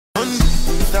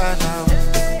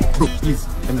Bro, please,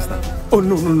 let me snap. Oh,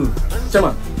 no.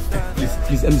 Chairman,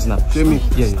 please, let me snap. Show me.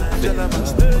 Yeah. Let me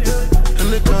snap.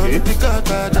 Okay.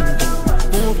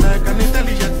 Move like an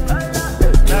intelligent.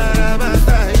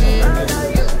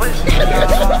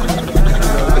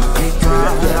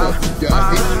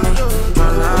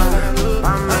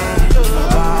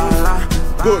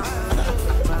 Good.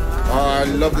 I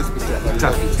love this picture. I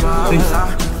love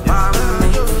it.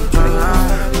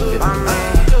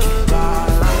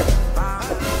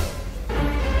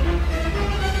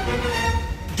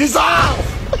 Dissolve!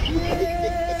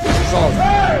 Dissolve.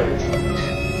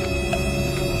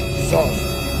 Dissolve.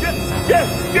 Yeah.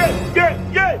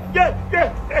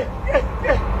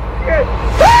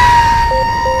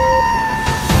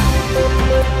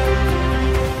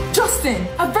 Justin,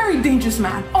 a very dangerous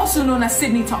man, also known as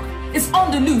Sydney Talk, is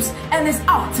on the loose and is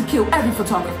out to kill every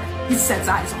photographer he sets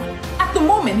eyes on. At the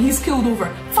moment, he's killed over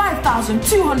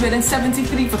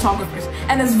 5,273 photographers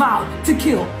and has vowed to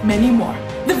kill many more.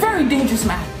 The very dangerous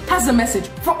man has a message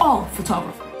for all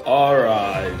photographers.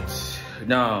 Alright,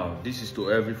 now this is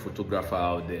to every photographer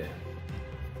out there.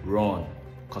 Run,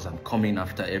 because I'm coming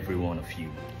after every one of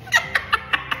you.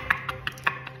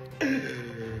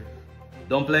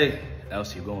 Don't play,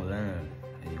 else you're gonna learn,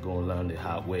 and you're gonna learn the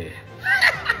hard way.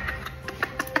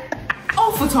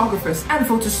 All photographers and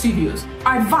photo studios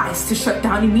are advised to shut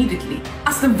down immediately,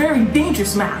 as the very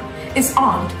dangerous man is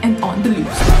armed and on the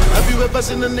loose. Have you ever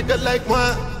seen a nigga like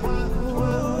mine?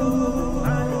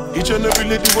 Each and every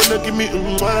lady wanna give me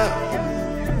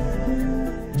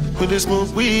when they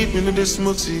smoke weed, when they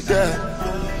smoke cigar.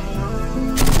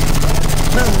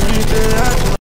 Now we there.